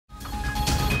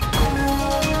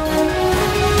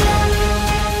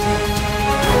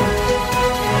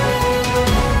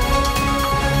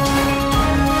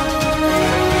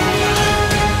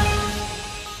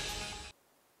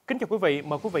quý vị,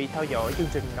 mời quý vị theo dõi chương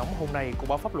trình nóng hôm nay của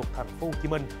Báo Pháp Luật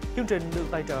TP.HCM. Chương trình được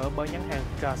tài trợ bởi nhãn hàng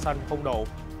trà xanh Phong Độ.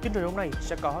 Chương trình hôm nay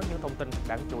sẽ có những thông tin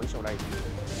đáng chú ý sau đây.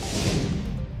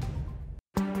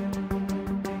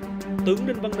 Tướng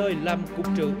Đinh Văn Nơi làm Cục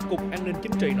trưởng Cục An ninh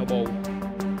Chính trị Nội bộ.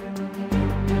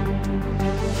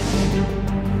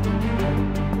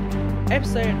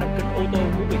 FC đập kính ô tô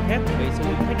của người khác bị xử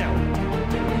lý thế nào?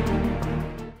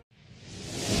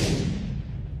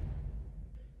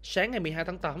 Sáng ngày 12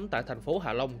 tháng 8 tại thành phố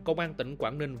Hạ Long, Công an tỉnh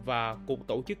Quảng Ninh và Cục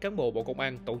Tổ chức Cán bộ Bộ Công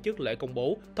an tổ chức lễ công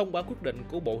bố thông báo quyết định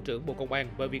của Bộ trưởng Bộ Công an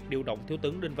về việc điều động Thiếu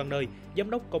tướng Đinh Văn Nơi, Giám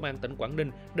đốc Công an tỉnh Quảng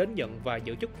Ninh đến nhận và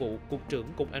giữ chức vụ Cục trưởng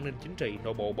Cục An ninh Chính trị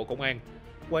Nội bộ Bộ Công an.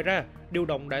 Ngoài ra, điều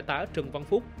động Đại tá Trần Văn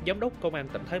Phúc, Giám đốc Công an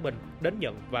tỉnh Thái Bình đến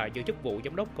nhận và giữ chức vụ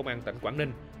Giám đốc Công an tỉnh Quảng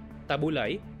Ninh. Tại buổi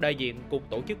lễ, đại diện Cục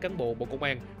Tổ chức Cán bộ Bộ Công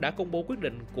an đã công bố quyết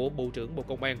định của Bộ trưởng Bộ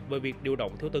Công an về việc điều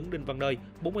động Thiếu tướng Đinh Văn Nơi,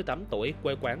 48 tuổi,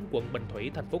 quê quán quận Bình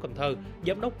Thủy, thành phố Cần Thơ,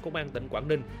 Giám đốc Công an tỉnh Quảng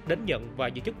Ninh đến nhận và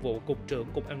giữ chức vụ Cục trưởng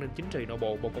Cục An ninh Chính trị Nội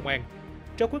bộ Bộ Công an.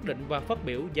 Trong quyết định và phát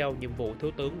biểu giao nhiệm vụ,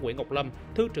 Thiếu tướng Nguyễn Ngọc Lâm,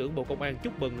 Thứ trưởng Bộ Công an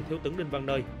chúc mừng Thiếu tướng Đinh Văn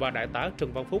Nơi và Đại tá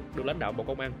Trần Văn Phúc được lãnh đạo Bộ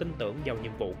Công an tin tưởng giao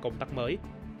nhiệm vụ công tác mới.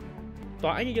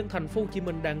 Tòa án nhân dân thành phố Hồ Chí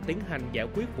Minh đang tiến hành giải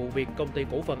quyết vụ việc công ty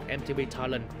cổ phần M-TP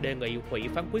Talent đề nghị hủy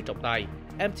phán quyết trọng tài.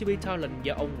 M-TP Talent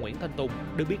do ông Nguyễn Thanh Tùng,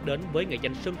 được biết đến với nghệ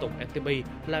danh Sơn Tùng M-TP,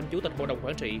 làm chủ tịch hội đồng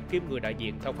quản trị kiêm người đại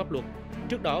diện theo pháp luật.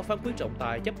 Trước đó, phán quyết trọng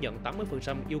tài chấp nhận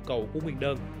 80% yêu cầu của nguyên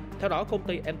đơn. Theo đó, công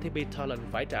ty M-TP Talent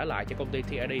phải trả lại cho công ty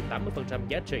THEO 80%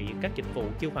 giá trị các dịch vụ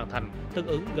chưa hoàn thành, tương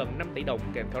ứng gần 5 tỷ đồng,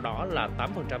 kèm theo đó là 8%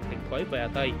 tiền thuế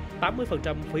VAT,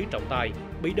 80% phí trọng tài.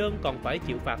 Bị đơn còn phải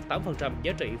chịu phạt 8%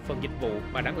 giá trị phần dịch vụ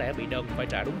mà đáng lẽ bị đơn phải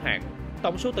trả đúng hạn.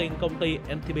 Tổng số tiền công ty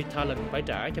M-TP Talent phải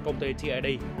trả cho công ty THEO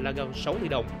là gần 6 tỷ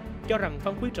đồng. Cho rằng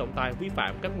phán quyết trọng tài vi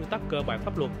phạm các nguyên tắc cơ bản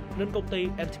pháp luật nên công ty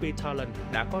M-TP Talent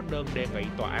đã có đơn đề nghị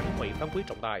tòa án hủy phán quyết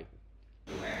trọng tài.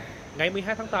 Ngày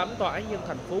 12 tháng 8, Tòa án nhân dân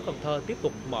thành phố Cần Thơ tiếp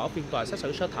tục mở phiên tòa xét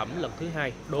xử sơ thẩm lần thứ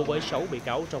 2 đối với 6 bị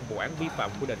cáo trong vụ án vi phạm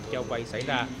quy định cho vay xảy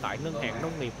ra tại Ngân hàng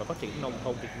Nông nghiệp và Phát triển Nông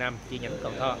thôn Việt Nam chi nhánh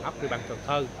Cần Thơ, Agribank Cần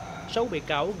Thơ. 6 bị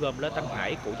cáo gồm Lê Thanh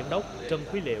Hải, cựu giám đốc, Trần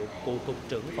Quý Liệu, cựu cục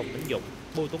trưởng phòng tín dụng,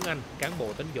 Bùi Tuấn Anh, cán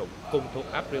bộ tín dụng cùng thuộc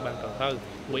Agribank Cần Thơ,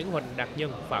 Nguyễn Huỳnh Đạt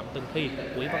Nhân, Phạm Tân Thi,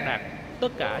 Nguyễn Văn Đạt.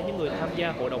 Tất cả những người tham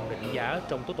gia hội đồng định giá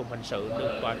trong tố tụng hình sự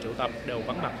được tòa triệu tập đều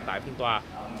vắng mặt tại phiên tòa.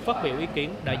 Phát biểu ý kiến,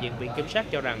 đại diện viện kiểm sát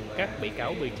cho rằng các bị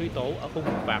cáo bị truy tố ở khung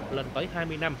hình phạt lên tới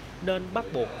 20 năm nên bắt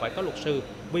buộc phải có luật sư,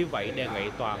 vì vậy đề nghị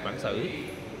tòa hoãn xử.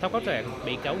 Theo cáo trạng,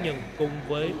 bị cáo Nhân cùng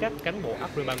với các cán bộ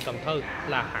Agribank Cần Thơ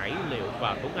là Hải, Liệu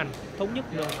và Tuấn Anh thống nhất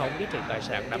nâng khống giá trị tài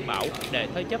sản đảm bảo để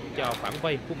thế chấp cho khoản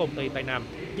vay của công ty Tây Nam,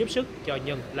 giúp sức cho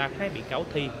Nhân là 2 bị cáo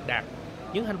Thi, Đạt.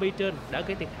 Những hành vi trên đã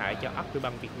gây thiệt hại cho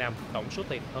Agribank Việt Nam tổng số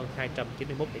tiền hơn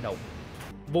 291 tỷ đồng.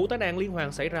 Vụ tai nạn liên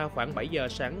hoàn xảy ra khoảng 7 giờ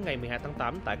sáng ngày 12 tháng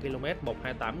 8 tại km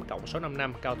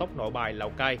 128+655 cao tốc Nội Bài - Lào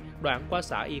Cai, đoạn qua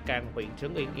xã Y Can, huyện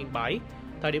Trấn Yên, Yên Bái.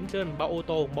 Thời điểm trên, 3 ô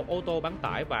tô, một ô tô bán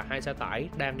tải và 2 xe tải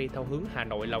đang đi theo hướng Hà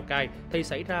Nội - Lào Cai thì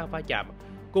xảy ra va chạm.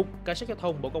 Cục Cảnh sát Giao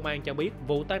thông Bộ Công an cho biết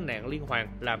vụ tai nạn liên hoàn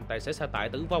làm tài xế xe tải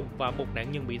tử vong và một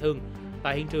nạn nhân bị thương.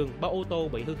 Tại hiện trường, 3 ô tô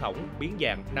bị hư hỏng, biến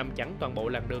dạng, nằm chắn toàn bộ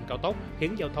làn đường cao tốc,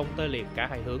 khiến giao thông tê liệt cả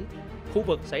hai hướng. Khu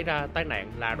vực xảy ra tai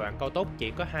nạn là đoạn cao tốc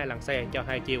chỉ có 2 làn xe cho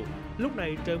 2 chiều. Lúc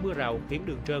này trời mưa rào khiến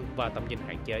đường trơn và tầm nhìn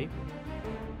hạn chế.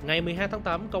 Ngày 12 tháng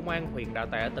 8, Công an huyện Đạ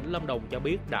Tẻ, tỉnh Lâm Đồng cho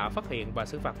biết đã phát hiện và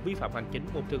xử phạt vi phạm hành chính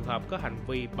một trường hợp có hành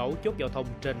vi báo chốt giao thông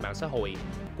trên mạng xã hội.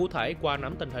 Cụ thể, qua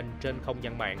nắm tình hình trên không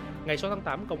gian mạng, ngày 6 tháng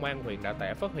 8, Công an huyện Đạ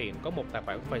Tẻ phát hiện có một tài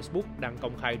khoản Facebook đăng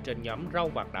công khai trên nhóm Rau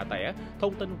vặt Đạ Tẻ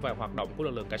thông tin về hoạt động của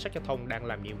lực lượng cảnh sát giao thông đang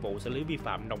làm nhiệm vụ xử lý vi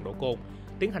phạm nồng độ cồn.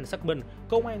 Tiến hành xác minh,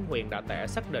 Công an huyện Đạ Tẻ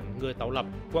xác định người tạo lập,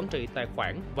 quản trị tài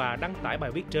khoản và đăng tải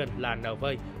bài viết trên là NV,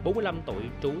 45 tuổi,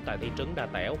 trú tại thị trấn Đạ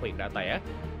Tẻ, huyện Đạ Tẻ.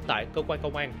 Tại cơ quan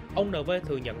công an, ông NV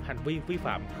thừa nhận hành vi vi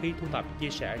phạm khi thu thập, chia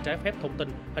sẻ trái phép thông tin,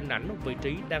 hình ảnh, vị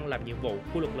trí đang làm nhiệm vụ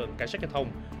của lực lượng cảnh sát giao thông.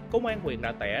 Công an huyện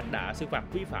Đạ Tẻ đã xử phạt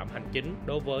vi phạm hành chính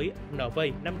đối với NV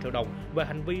 5 triệu đồng về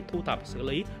hành vi thu thập, xử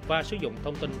lý và sử dụng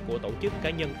thông tin của tổ chức cá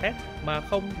nhân khác mà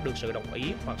không được sự đồng ý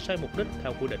hoặc sai mục đích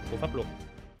theo quy định của pháp luật.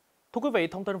 Thưa quý vị,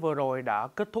 thông tin vừa rồi đã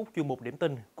kết thúc chuyên mục điểm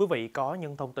tin. Quý vị có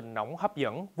những thông tin nóng hấp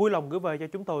dẫn, vui lòng gửi về cho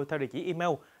chúng tôi theo địa chỉ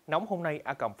email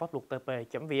nóng@pháp luật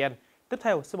TP.HCM. Tiếp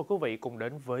theo, xin mời quý vị cùng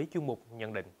đến với chuyên mục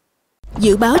nhận định.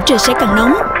 Dự báo trời sẽ càng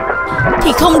nóng,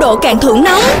 thì không độ càng thưởng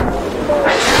nóng.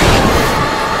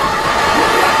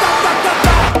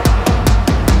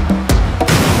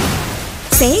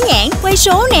 Xé nhãn, quay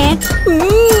số nè.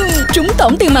 Trúng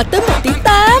tổng tiền mặt tới 1,8 tỷ.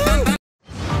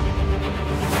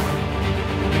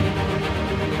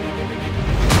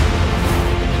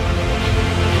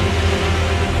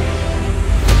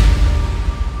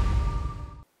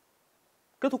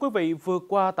 Kết thúc quý vị, vừa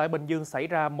qua tại Bình Dương xảy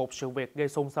ra một sự việc gây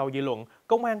xôn xao dư luận.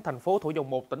 Công an thành phố Thủ Dầu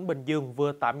Một, tỉnh Bình Dương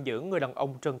vừa tạm giữ người đàn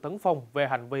ông Trần Tấn Phong về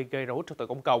hành vi gây rối trật tự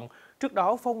công cộng. Trước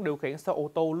đó, Phong điều khiển xe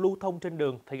ô tô lưu thông trên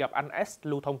đường thì gặp anh S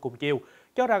lưu thông cùng chiều.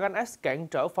 Cho rằng anh S cản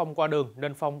trở Phong qua đường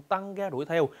nên Phong tăng ga đuổi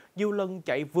theo, nhiều lần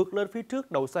chạy vượt lên phía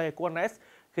trước đầu xe của anh S.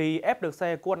 Khi ép được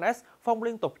xe của anh S, Phong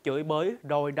liên tục chửi bới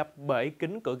rồi đập bể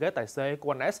kính cửa ghế tài xế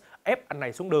của anh S, ép anh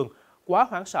này xuống đường. Quá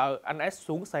hoảng sợ, anh S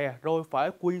xuống xe rồi phải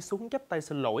quỳ xuống chắp tay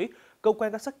xin lỗi. Cơ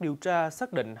quan cảnh sát điều tra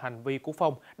xác định hành vi của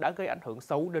Phong đã gây ảnh hưởng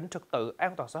xấu đến trật tự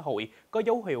an toàn xã hội, có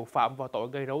dấu hiệu phạm vào tội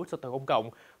gây rối trật tự công cộng,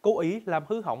 cố ý làm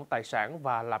hư hỏng tài sản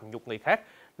và làm nhục người khác.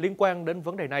 Liên quan đến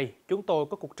vấn đề này, chúng tôi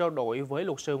có cuộc trao đổi với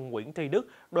luật sư Nguyễn Tri Đức,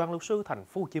 đoàn luật sư thành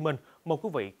phố Hồ Chí Minh. Mời quý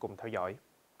vị cùng theo dõi.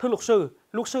 Thưa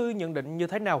luật sư nhận định như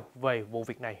thế nào về vụ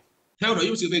việc này? Theo nội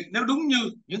dung sự việc, nếu đúng như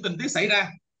những tình tiết xảy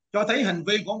ra, cho thấy hành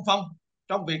vi của ông Phong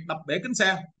trong việc đập bể kính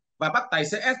xe và bắt tài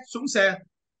xế S xuống xe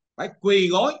phải quỳ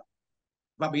gối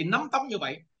và bị nắm tóc như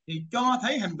vậy, thì cho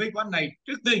thấy hành vi của anh này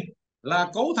trước tiên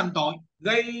là cấu thành tội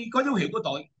có dấu hiệu của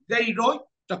tội gây rối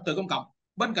trật tự công cộng.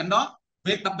 Bên cạnh đó,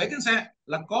 việc đập bể kính xe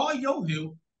là có dấu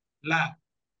hiệu là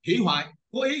hủy hoại,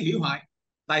 cố ý hủy hoại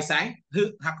tài sản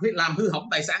hoặc làm hư hỏng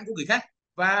tài sản của người khác.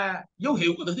 Và dấu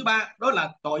hiệu của tội thứ ba đó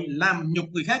là tội làm nhục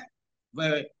người khác,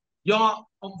 do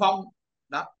ông Phong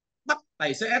đã bắt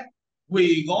tài xế S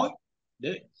quỳ gối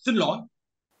để xin lỗi.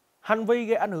 Hành vi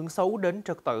gây ảnh hưởng xấu đến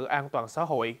trật tự an toàn xã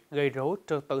hội, gây rối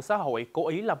trật tự xã hội, cố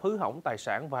ý làm hư hỏng tài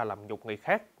sản và làm nhục người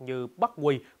khác như bắt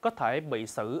quỳ có thể bị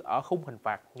xử ở khung hình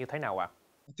phạt như thế nào ạ?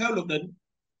 Theo luật định,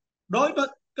 đối với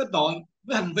cái tội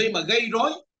với hành vi mà gây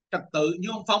rối trật tự như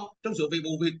ông Phong trong sự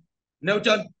vụ việc nêu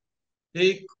trên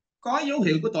thì có dấu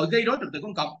hiệu của tội gây rối trật tự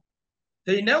công cộng,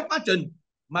 thì nếu quá trình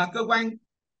mà cơ quan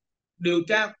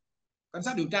cảnh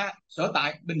sát điều tra sở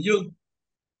tại Bình Dương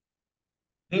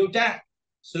điều tra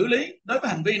xử lý đối với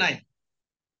hành vi này,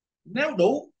 nếu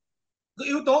đủ cái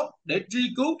yếu tố để truy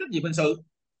cứu trách nhiệm hình sự,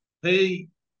 thì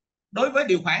đối với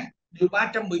điều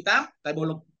 318 tại Bộ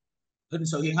luật hình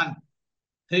sự hiện hành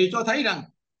thì cho thấy rằng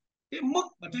cái mức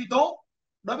mà truy tố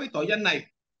đối với tội danh này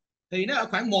thì nếu ở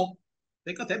khoản 1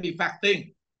 thì có thể bị phạt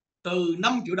tiền từ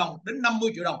 5 triệu đồng đến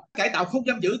 50 triệu đồng, cải tạo không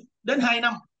giam giữ đến 2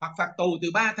 năm hoặc phạt tù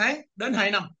từ 3 tháng đến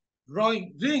 2 năm. Rồi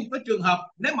riêng với trường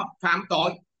hợp nếu mà phạm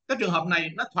tội, cái trường hợp này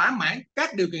nó thỏa mãn các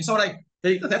điều kiện sau đây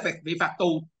thì có thể bị phạt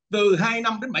tù từ 2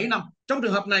 năm đến 7 năm. Trong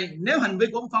trường hợp này, nếu hành vi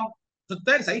của ông Phong thực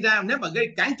tế xảy ra nếu mà gây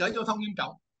cản trở giao thông nghiêm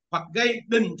trọng hoặc gây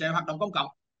đình trệ hoạt động công cộng,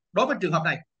 đối với trường hợp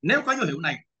này nếu có dấu hiệu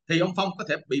này thì ông Phong có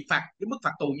thể bị phạt cái mức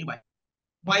phạt tù như vậy.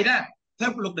 Ngoài ra,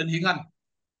 theo luật định hiện hành,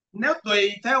 nếu tùy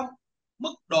theo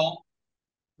mức độ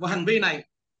và hành vi này,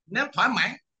 nếu thỏa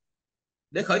mãn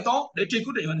để khởi tố, để truy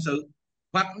cứu trách nhiệm hình sự,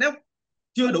 hoặc nếu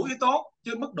chưa đủ yếu tố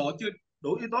để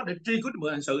truy cứu trách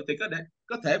nhiệm hình sự thì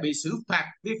có thể bị xử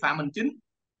phạt vi phạm hành chính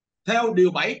theo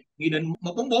điều 7 Nghị định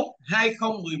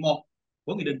 144/2011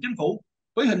 của Nghị định Chính phủ,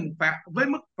 với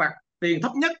mức phạt tiền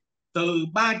thấp nhất từ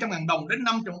 300.000 đồng đến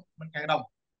 500.000 đồng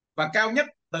và cao nhất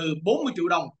từ 40 triệu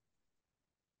đồng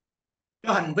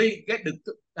cho hành vi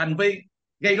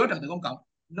gây rối trật tự công cộng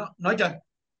nói trên.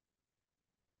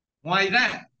 Ngoài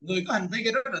ra, người có hành vi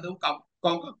gây rối trật tự công cộng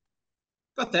còn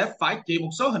có thể phải chịu một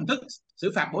số hình thức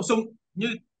xử phạt bổ sung như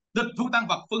tịch thu tăng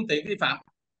vật, phương tiện vi phạm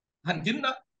hành chính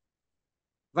đó,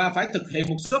 và phải thực hiện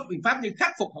một số biện pháp như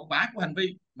khắc phục hậu quả của hành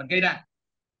vi mình gây ra,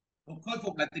 khôi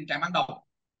phục lại tình trạng ban đầu,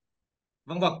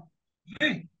 vân vân.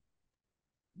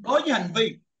 Đối với hành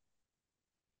vi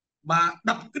mà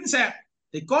đập kính xe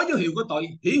thì có dấu hiệu của tội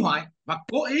hủy hoại và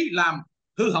cố ý làm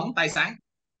hư hỏng tài sản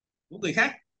của người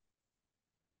khác.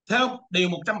 Theo điều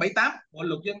 178 Bộ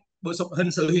luật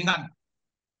hình sự hiện hành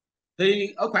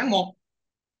thì ở khoản 1,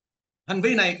 hành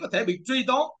vi này có thể bị truy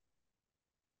tố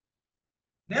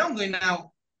nếu người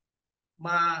nào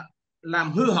mà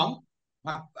làm hư hỏng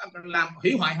hoặc làm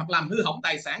hủy hoại hoặc làm hư hỏng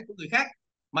tài sản của người khác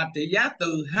mà trị giá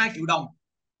từ 2 triệu đồng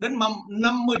đến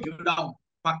 50 triệu đồng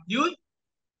hoặc dưới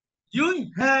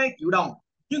 2 triệu đồng,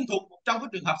 nhưng thuộc một trong các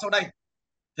trường hợp sau đây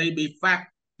thì bị phạt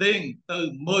tiền từ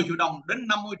 10 triệu đồng đến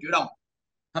 50 triệu đồng,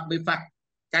 hoặc bị phạt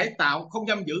cải tạo không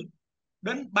giam giữ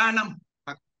đến 3 năm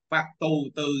hoặc phạt tù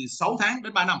từ 6 tháng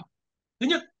đến 3 năm. Thứ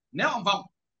nhất, nếu ông Phong,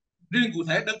 riêng cụ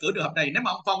thể đơn cử trường hợp này, nếu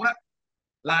mà ông Phong đó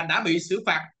là đã bị xử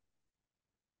phạt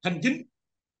hành chính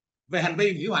về hành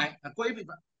vi hủy hoại hoặc cố ý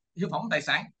hư hỏng tài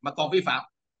sản mà còn vi phạm,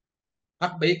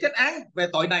 hoặc bị kết án về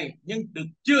tội này nhưng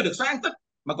chưa được xóa án tích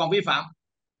mà còn vi phạm,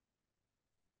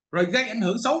 rồi gây ảnh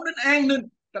hưởng xấu đến an ninh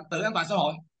trật tự an toàn xã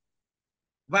hội,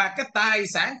 và cái tài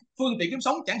sản phương tiện kiếm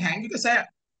sống, chẳng hạn như cái xe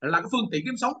là cái phương tiện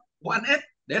kiếm sống của anh S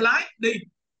để lái đi,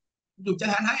 dù chẳng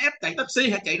hạn anh S chạy taxi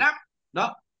hay chạy Grab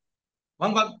đó,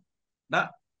 vân vân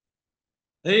đó,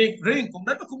 Thì riêng cùng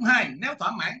đến với khung 2, nếu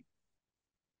thỏa mãn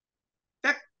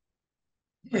các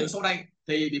dấu hiệu sau đây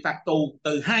thì bị phạt tù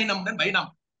từ 2 năm đến 7 năm.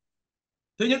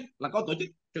 Thứ nhất là có tổ chức,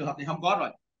 trường hợp này không có rồi,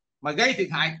 mà gây thiệt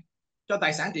hại cho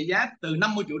tài sản trị giá từ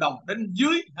 50 triệu đồng đến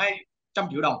dưới 200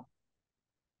 triệu đồng.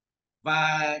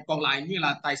 Và còn lại như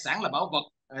là tài sản là bảo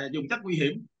vật, dùng chất nguy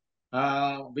hiểm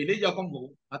vì lý do công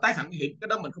vụ, tái phạm nguy hiểm, cái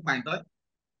đó mình không bàn tới.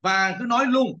 Và cứ nói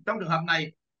luôn, trong trường hợp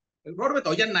này, đối với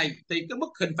tội danh này thì cái mức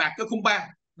hình phạt cái khung 3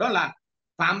 đó là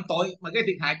phạm tội mà gây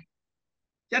thiệt hại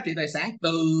giá trị tài sản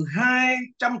từ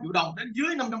 200 triệu đồng đến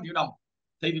dưới 500 triệu đồng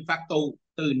thì bị phạt tù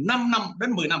từ 5 năm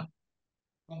đến 10 năm.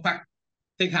 Còn phạt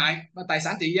thiệt hại và tài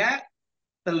sản trị giá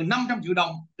từ 500 triệu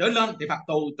đồng trở lên thì phạt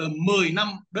tù từ 10 năm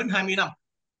đến 20 năm.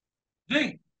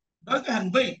 Riêng đối với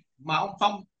hành vi mà ông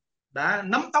Phong đã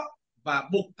nắm tóc và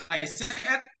buộc tài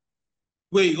xế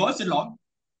quỳ gối xin lỗi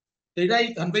thì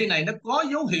đây, hành vi này nó có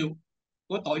dấu hiệu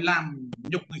của tội làm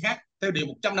nhục người khác theo điều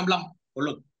 155 của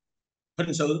luật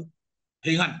hình sự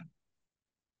hiện hành.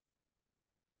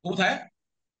 Cụ thể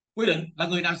quy định là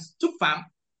người nào xúc phạm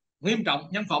nghiêm trọng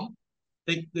nhân phẩm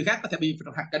thì người khác có thể bị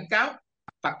phạt cảnh cáo,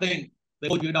 phạt tiền từ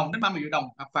 10 triệu đồng đến 30 triệu đồng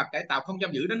hoặc phạt cải tạo không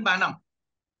giam giữ đến 3 năm.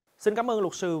 Xin cảm ơn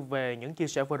luật sư về những chia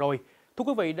sẻ vừa rồi. Thưa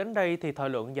quý vị, đến đây thì thời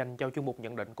lượng dành cho chuyên mục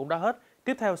nhận định cũng đã hết.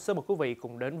 Tiếp theo, xin mời quý vị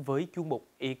cùng đến với chuyên mục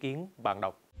ý kiến bạn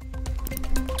đọc.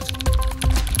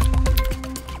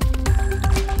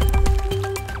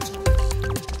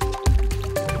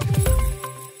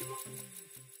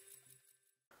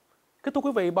 Kính thưa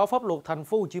quý vị, Báo Pháp Luật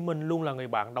TP.HCM luôn là người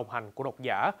bạn đồng hành của độc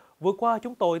giả. Vừa qua,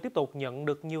 chúng tôi tiếp tục nhận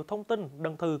được nhiều thông tin,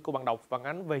 đơn thư của bạn đọc phản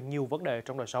ánh về nhiều vấn đề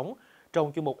trong đời sống.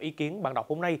 Trong chuyên mục ý kiến bạn đọc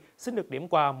hôm nay, xin được điểm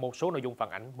qua một số nội dung phản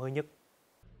ánh mới nhất.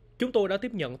 Chúng tôi đã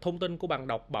tiếp nhận thông tin của bạn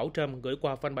đọc Bảo Trâm gửi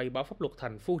qua fanpage Báo Pháp Luật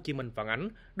TP.HCM phản ánh.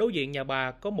 Đối diện nhà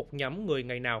bà có một nhóm người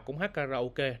ngày nào cũng hát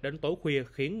karaoke đến tối khuya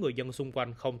khiến người dân xung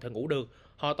quanh không thể ngủ được.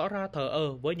 Họ tỏ ra thờ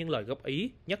ơ với những lời góp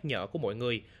ý, nhắc nhở của mọi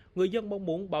người. Người dân mong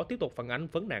muốn Báo tiếp tục phản ánh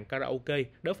vấn nạn karaoke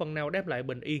để phần nào đem lại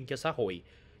bình yên cho xã hội.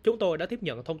 Chúng tôi đã tiếp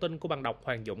nhận thông tin của bạn đọc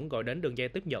Hoàng Dũng gọi đến đường dây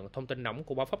tiếp nhận thông tin nóng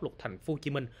của Báo Pháp Luật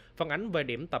TP.HCM phản ánh về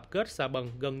điểm tập kết xà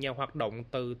bần gần nhà hoạt động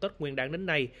từ Tết Nguyên đán đến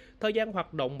nay. Thời gian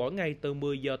hoạt động mỗi ngày từ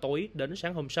 10 giờ tối đến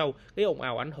sáng hôm sau gây ồn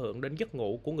ào ảnh hưởng đến giấc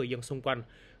ngủ của người dân xung quanh.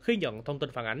 Khi nhận thông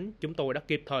tin phản ánh, chúng tôi đã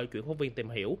kịp thời chuyển phóng viên tìm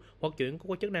hiểu hoặc chuyển cơ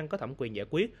quan chức năng có thẩm quyền giải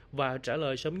quyết và trả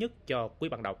lời sớm nhất cho quý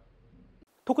bạn đọc.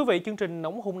 Thưa quý vị, chương trình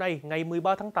Nóng hôm nay, ngày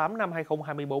 13 tháng 8 năm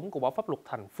 2024 của Báo Pháp Luật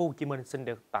TP.HCM xin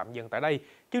được tạm dừng tại đây.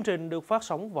 Chương trình được phát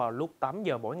sóng vào lúc 8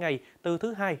 giờ mỗi ngày, từ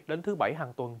thứ Hai đến thứ Bảy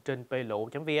hàng tuần trên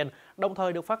PLO.vn, đồng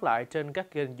thời được phát lại trên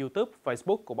các kênh YouTube,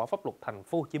 Facebook của Báo Pháp Luật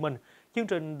TP.HCM. Chương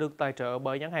trình được tài trợ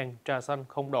bởi nhãn hàng Trà Xanh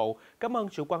Không Độ. Cảm ơn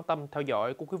sự quan tâm theo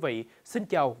dõi của quý vị. Xin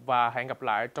chào và hẹn gặp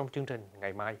lại trong chương trình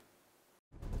ngày mai.